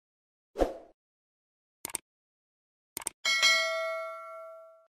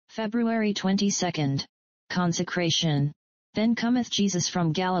February 22nd. Consecration. Then cometh Jesus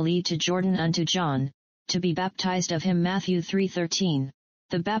from Galilee to Jordan unto John, to be baptized of him. Matthew 3:13.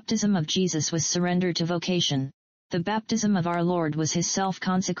 The baptism of Jesus was surrender to vocation. The baptism of our Lord was his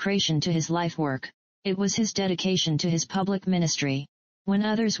self-consecration to his life work. It was his dedication to his public ministry. When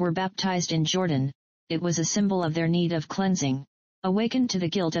others were baptized in Jordan, it was a symbol of their need of cleansing. Awakened to the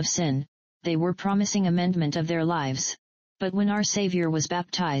guilt of sin, they were promising amendment of their lives. But when our Savior was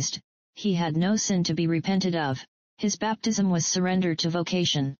baptized, he had no sin to be repented of. His baptism was surrender to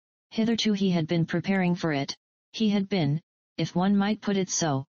vocation. Hitherto he had been preparing for it. He had been, if one might put it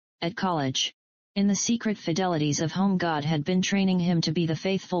so, at college. In the secret fidelities of home God had been training him to be the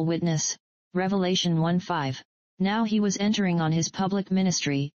faithful witness. Revelation 1:5. Now he was entering on his public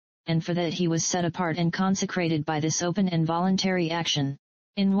ministry, and for that he was set apart and consecrated by this open and voluntary action.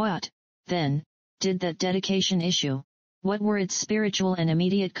 In what, then, did that dedication issue? What were its spiritual and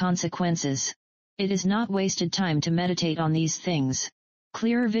immediate consequences? It is not wasted time to meditate on these things.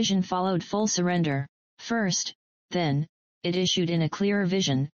 Clearer vision followed full surrender. First, then, it issued in a clearer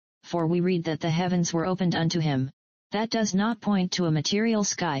vision, for we read that the heavens were opened unto him. That does not point to a material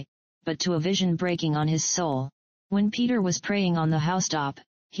sky, but to a vision breaking on his soul. When Peter was praying on the housetop,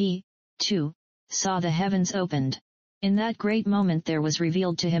 he, too, saw the heavens opened. In that great moment there was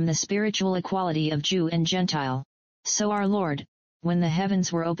revealed to him the spiritual equality of Jew and Gentile. So our Lord, when the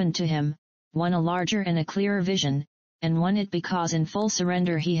heavens were opened to him, won a larger and a clearer vision, and won it because in full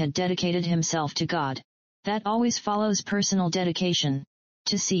surrender he had dedicated himself to God. That always follows personal dedication.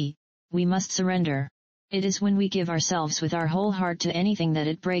 To see, we must surrender. It is when we give ourselves with our whole heart to anything that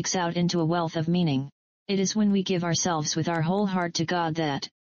it breaks out into a wealth of meaning. It is when we give ourselves with our whole heart to God that,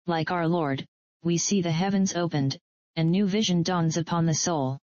 like our Lord, we see the heavens opened, and new vision dawns upon the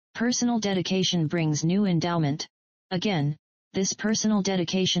soul. Personal dedication brings new endowment. Again, this personal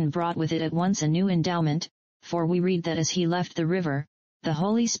dedication brought with it at once a new endowment, for we read that as he left the river, the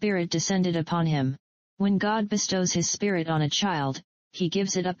Holy Spirit descended upon him. When God bestows his Spirit on a child, he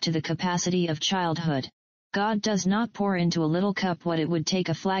gives it up to the capacity of childhood. God does not pour into a little cup what it would take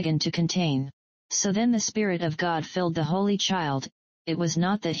a flagon to contain. So then the Spirit of God filled the holy child. It was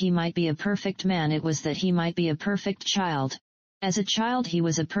not that he might be a perfect man, it was that he might be a perfect child. As a child he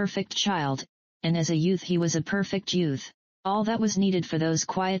was a perfect child, and as a youth he was a perfect youth. All that was needed for those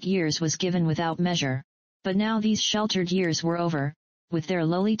quiet years was given without measure. But now these sheltered years were over, with their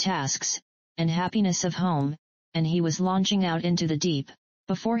lowly tasks, and happiness of home, and he was launching out into the deep.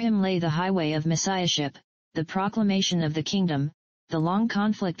 Before him lay the highway of Messiahship, the proclamation of the kingdom, the long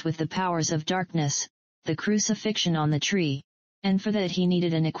conflict with the powers of darkness, the crucifixion on the tree. And for that he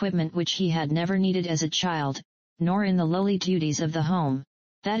needed an equipment which he had never needed as a child, nor in the lowly duties of the home.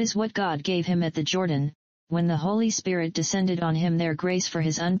 That is what God gave him at the Jordan, when the Holy Spirit descended on him, their grace for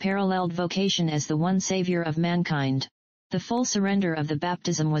his unparalleled vocation as the one Savior of mankind. The full surrender of the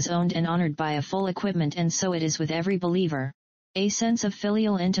baptism was owned and honored by a full equipment, and so it is with every believer. A sense of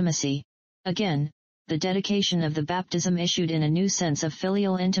filial intimacy. Again, the dedication of the baptism issued in a new sense of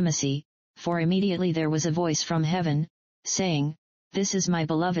filial intimacy, for immediately there was a voice from heaven, saying, "This is my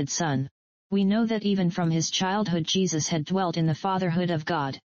beloved Son." We know that even from his childhood Jesus had dwelt in the fatherhood of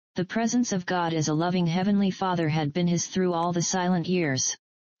God. The presence of God as a loving heavenly Father had been his through all the silent years.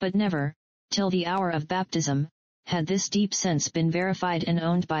 But never, till the hour of baptism, had this deep sense been verified and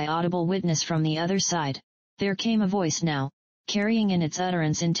owned by audible witness from the other side. There came a voice now, carrying in its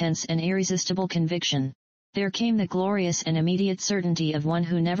utterance intense and irresistible conviction. There came the glorious and immediate certainty of one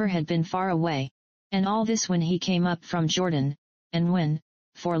who never had been far away. And all this when he came up from Jordan, and when,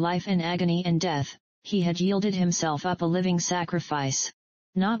 for life and agony and death, he had yielded himself up a living sacrifice.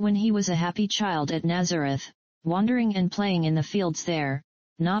 Not when he was a happy child at Nazareth, wandering and playing in the fields there,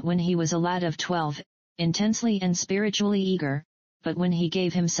 not when he was a lad of 12, intensely and spiritually eager, but when he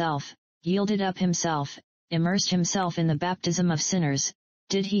gave himself, yielded up himself, immersed himself in the baptism of sinners,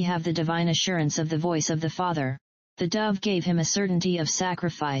 did he have the divine assurance of the voice of the Father. The dove gave him a certainty of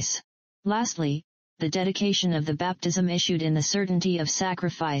sacrifice. Lastly, the dedication of the baptism issued in the certainty of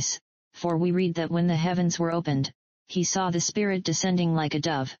sacrifice, for we read that when the heavens were opened, he saw the Spirit descending like a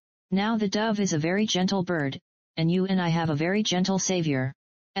dove. Now the dove is a very gentle bird, and you and I have a very gentle Savior.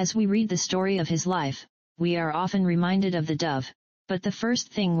 As we read the story of his life, we are often reminded of the dove, but the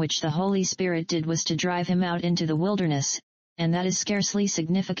first thing which the Holy Spirit did was to drive him out into the wilderness, and that is scarcely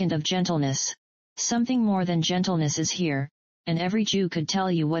significant of gentleness. Something more than gentleness is here, and every Jew could tell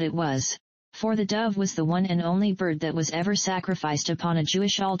you what it was. For the dove was the one and only bird that was ever sacrificed upon a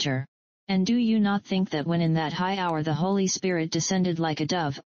Jewish altar. And do you not think that when in that high hour the Holy Spirit descended like a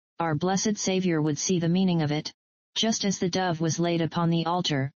dove, our blessed Savior would see the meaning of it? Just as the dove was laid upon the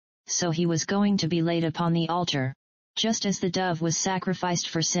altar, so he was going to be laid upon the altar. Just as the dove was sacrificed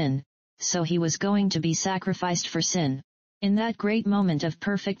for sin, so he was going to be sacrificed for sin. In that great moment of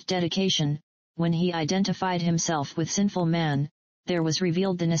perfect dedication, when he identified himself with sinful man, there was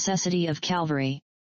revealed the necessity of Calvary.